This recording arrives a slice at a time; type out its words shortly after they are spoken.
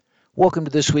Welcome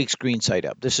to this week's Green Side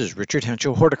Up. This is Richard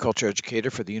Henschel, horticulture educator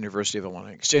for the University of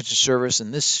Illinois Extension Service,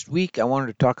 and this week I wanted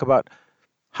to talk about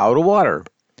how to water.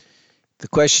 The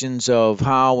questions of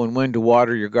how and when to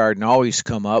water your garden always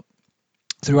come up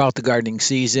throughout the gardening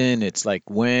season. It's like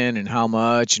when and how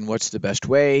much and what's the best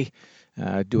way.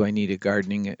 Do I need a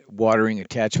gardening watering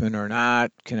attachment or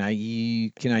not? Can I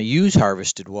use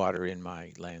harvested water in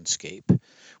my landscape?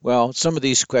 Well, some of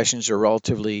these questions are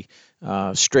relatively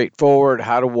straightforward.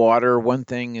 How to water? One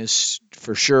thing is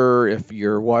for sure: if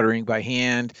you're watering by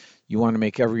hand, you want to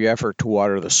make every effort to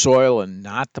water the soil and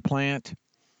not the plant,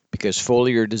 because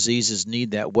foliar diseases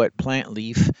need that wet plant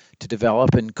leaf to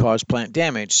develop and cause plant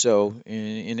damage. So,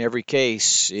 in every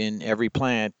case, in every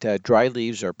plant, dry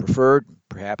leaves are preferred,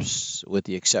 perhaps with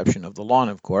the exception of the lawn,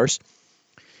 of course.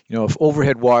 If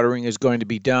overhead watering is going to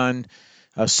be done,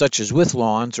 such as with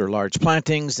lawns or large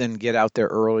plantings, then get out there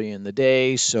early in the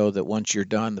day so that once you're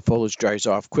done, the foliage dries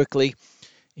off quickly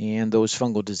and those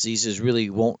fungal diseases really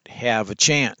won't have a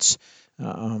chance.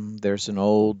 There's an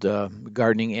old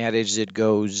gardening adage that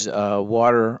goes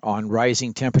water on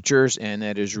rising temperatures, and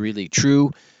that is really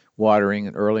true. Watering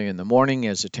early in the morning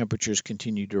as the temperatures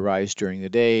continue to rise during the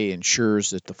day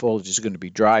ensures that the foliage is going to be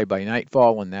dry by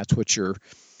nightfall, and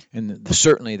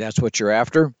certainly that's what you're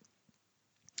after.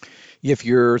 If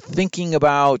you're thinking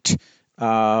about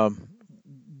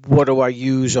what do I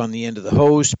use on the end of the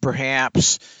hose,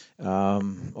 perhaps,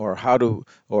 or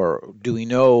do we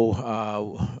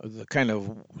know the kind of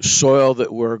soil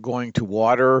that we're going to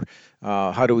water?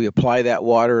 How do we apply that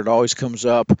water? It always comes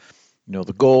up.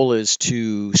 The goal is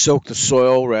to soak the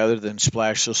soil rather than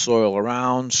splash the soil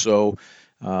around. So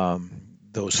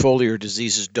those foliar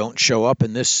diseases don't show up.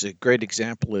 And this a great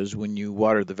example is when you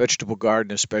water the vegetable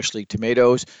garden, especially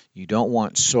tomatoes. You don't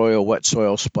want wet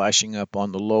soil splashing up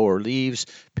on the lower leaves,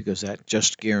 because that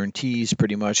just guarantees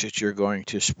pretty much that you're going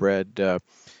to spread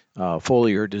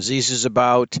foliar diseases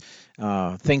about.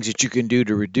 Things that you can do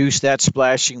to reduce that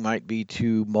splashing might be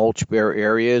to mulch bare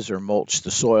areas or mulch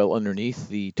the soil underneath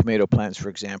the tomato plants, for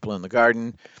example, in the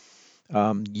garden.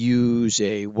 Use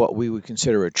what we would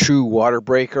consider a true water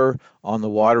breaker on the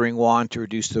watering wand to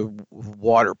reduce the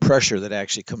water pressure that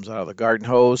actually comes out of the garden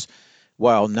hose,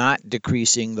 while not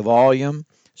decreasing the volume,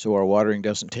 so our watering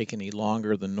doesn't take any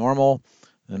longer than normal.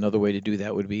 Another way to do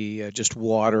that would be just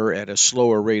water at a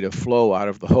slower rate of flow out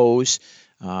of the hose,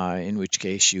 in which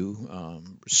case you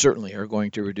certainly are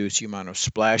going to reduce the amount of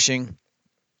splashing.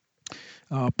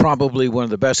 Probably one of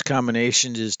the best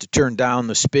combinations is to turn down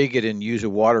the spigot and use a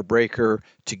water breaker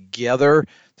together.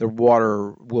 The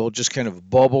water will just kind of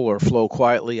bubble or flow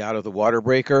quietly out of the water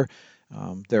breaker.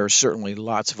 There are certainly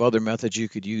lots of other methods you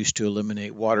could use to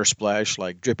eliminate water splash,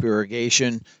 like drip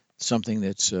irrigation, something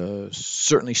that's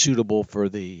certainly suitable for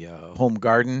the home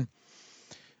garden.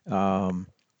 Um,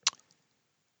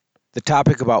 the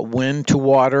topic about when to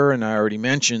water, and I already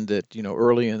mentioned that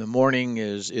early in the morning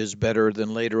is better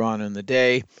than later on in the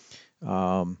day.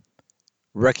 Um,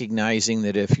 Recognizing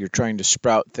that if you're trying to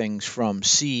sprout things from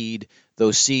seed,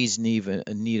 those seeds need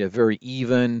a very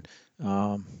even,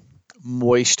 um,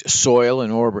 moist soil in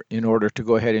order to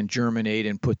go ahead and germinate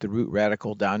and put the root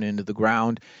radical down into the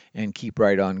ground and keep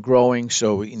right on growing.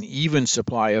 So an even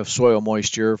supply of soil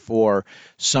moisture for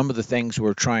some of the things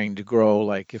we're trying to grow,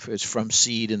 like if it's from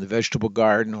seed in the vegetable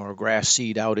garden or grass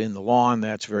seed out in the lawn,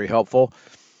 that's very helpful.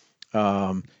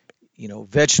 Um,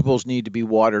 Vegetables need to be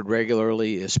watered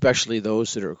regularly, especially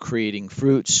those that are creating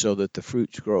fruits, so that the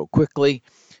fruits grow quickly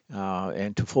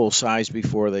and to full size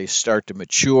before they start to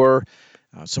mature.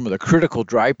 Some of the critical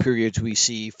dry periods we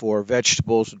see for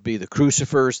vegetables would be the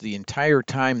crucifers, the entire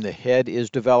time the head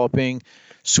is developing,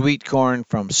 sweet corn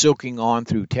from silking on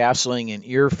through tasseling and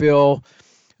ear fill,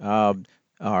 um,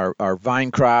 our vine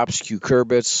crops,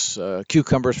 cucumbers,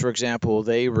 for example,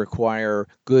 they require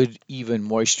good, even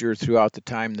moisture throughout the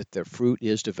time that the fruit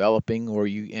is developing, or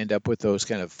you end up with those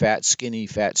kind of fat,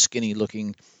 skinny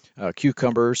looking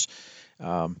cucumbers.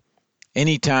 Um,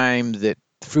 Anytime that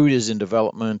fruit is in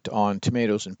development on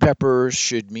tomatoes and peppers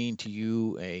should mean to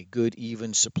you a good,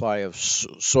 even supply of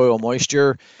soil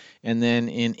moisture. And then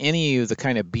in any of the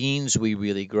kind of beans we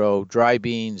really grow, dry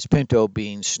beans, pinto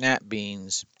beans, snap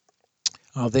beans,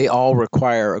 they all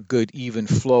require a good, even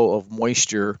flow of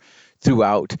moisture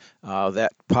throughout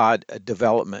that pod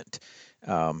development.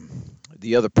 Um,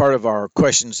 the other part of our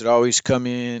questions that always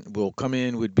will come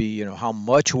in would be, how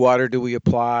much water do we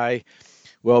apply?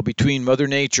 Well, between Mother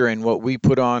Nature and what we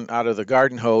put on out of the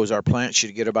garden hose, our plants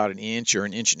should get about an inch or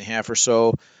an inch and a half or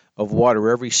so of water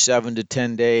every 7 to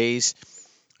 10 days.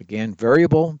 Again,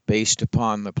 variable based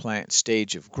upon the plant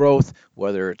stage of growth,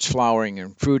 whether it's flowering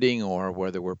and fruiting or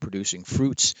whether we're producing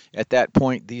fruits at that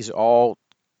point. These all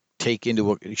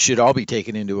should all be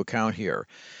taken into account here.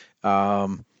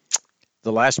 Um,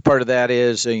 the last part of that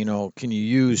is, can you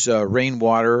use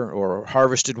rainwater or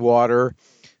harvested water?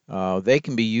 They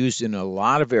can be used in a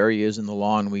lot of areas in the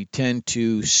lawn. We tend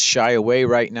to shy away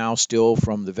right now still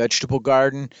from the vegetable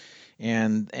garden,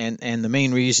 and the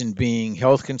main reason being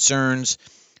health concerns.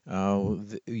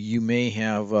 You may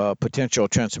have potential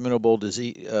transmittable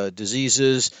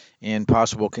diseases and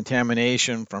possible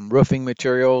contamination from roofing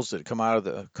materials that come out of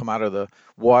the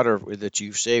water that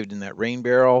you've saved in that rain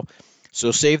barrel.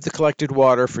 So save the collected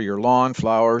water for your lawn,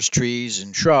 flowers, trees,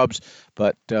 and shrubs,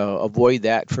 but avoid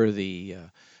that for the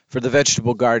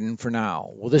vegetable garden for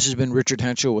now. Well, this has been Richard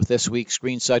Henschel with this week's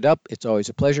Green Side Up. It's always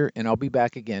a pleasure, and I'll be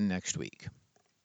back again next week.